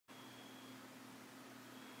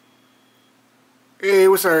Hey,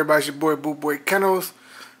 what's up, everybody? It's your boy BULLBOYKENNELS.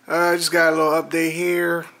 Just got a little update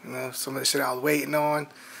here. You know, some of the shit I was waiting on.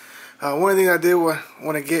 One of the things I did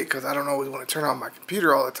want to get, because I don't always want to turn on my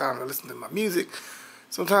computer all the time to listen to my music.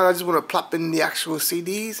 Sometimes I just want to plop in the actual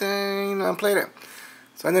CDs and play them.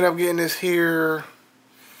 So I ended up getting this here,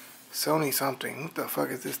 Sony something. What the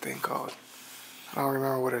fuck is this thing called? I don't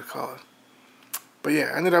remember what it's called. But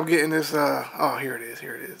yeah, I ended up getting this. Oh, here it is,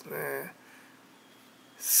 man.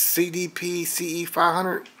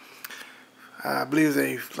 CDP-CE500. I believe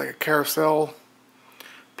it's like a carousel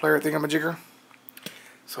player thingamajigger.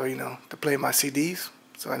 So, you know, to play my CDs.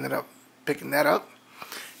 So I ended up picking that up.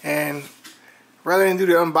 And rather than do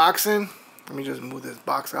the unboxing, let me just move this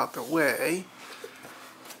box out the way.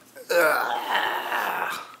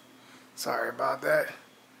 Sorry about that.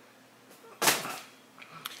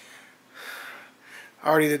 I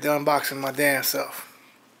already did the unboxing my damn self.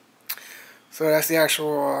 So that's the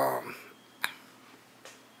actual,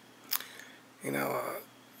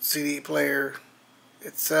 CD player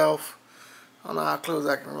itself. I don't know how close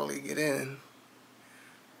I can really get in,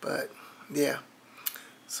 but yeah.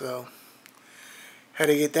 So had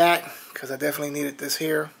to get that because I definitely needed this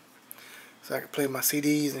here so I could play my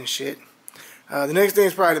CDs and shit. The next thing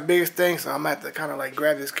is probably the biggest thing, so I'm gonna have to kind of like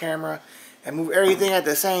grab this camera and move everything at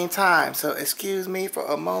the same time. So excuse me for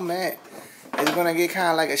a moment. It's gonna get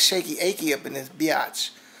kind of like a shaky achy up in this biatch.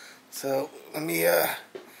 So let me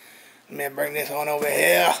bring this on over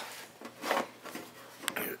here.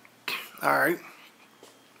 Alright.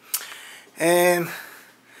 And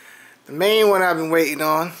the main one I've been waiting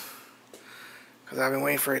on, because I've been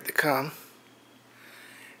waiting for it to come,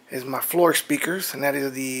 is my floor speakers, and that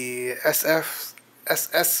is the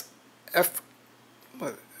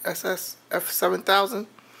SS-F7000.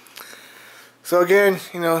 So again,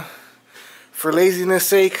 you know, for laziness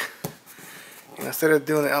sake, instead of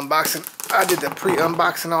doing the unboxing, I did the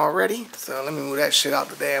pre-unboxing already. So let me move that shit out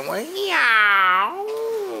the damn way. Meow.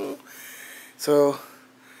 So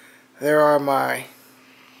there are my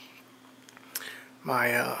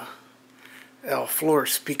floor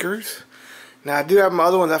speakers. Now I do have my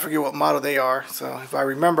other ones. I forget what model they are. So if I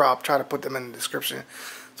remember, I'll try to put them in the description.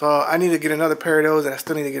 So I need to get another pair of those, and I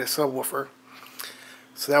still need to get a subwoofer.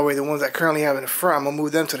 So that way the ones I currently have in the front, I'm going to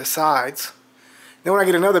move them to the sides. Then when I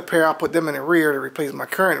get another pair, I'll put them in the rear to replace my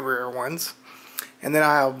current rear ones. And then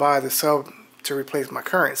I'll buy the sub to replace my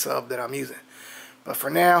current sub that I'm using. But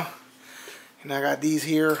for now, I got these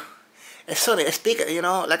here. It's Sony, a speaker,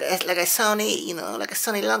 like a Sony, like a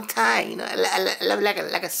Sony long time, I love like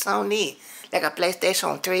a Sony, like a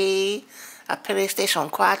PlayStation 3, a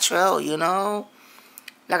PlayStation 4,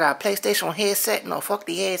 like a PlayStation headset. No, fuck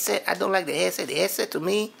the headset. I don't like the headset. The headset to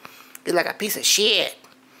me is like a piece of shit.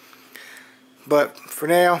 But for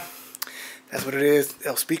now, that's what it is.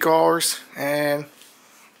 They'll speakers, and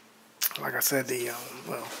like I said,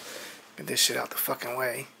 get this shit out the fucking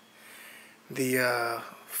way. The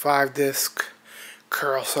 5-disc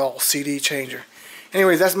carousel CD changer.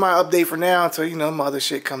 Anyways, that's my update for now until my other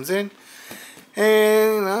shit comes in,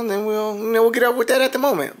 and then we'll get up with that at the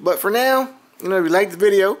moment. But for now, if you like the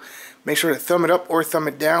video, make sure to thumb it up or thumb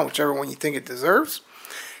it down, whichever one you think it deserves.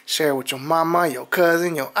 Share it with your mama, your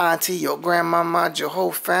cousin, your auntie, your grandmama, your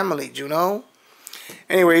whole family,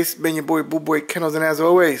 Anyways, been your boy BULLBOYKENNELS, and as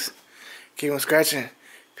always, keep on scratching.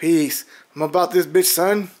 Peace. I'm about this bitch,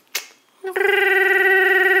 son.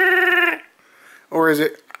 Or is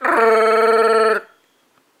it?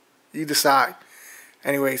 You decide.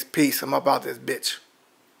 Anyways, peace. I'm about this bitch.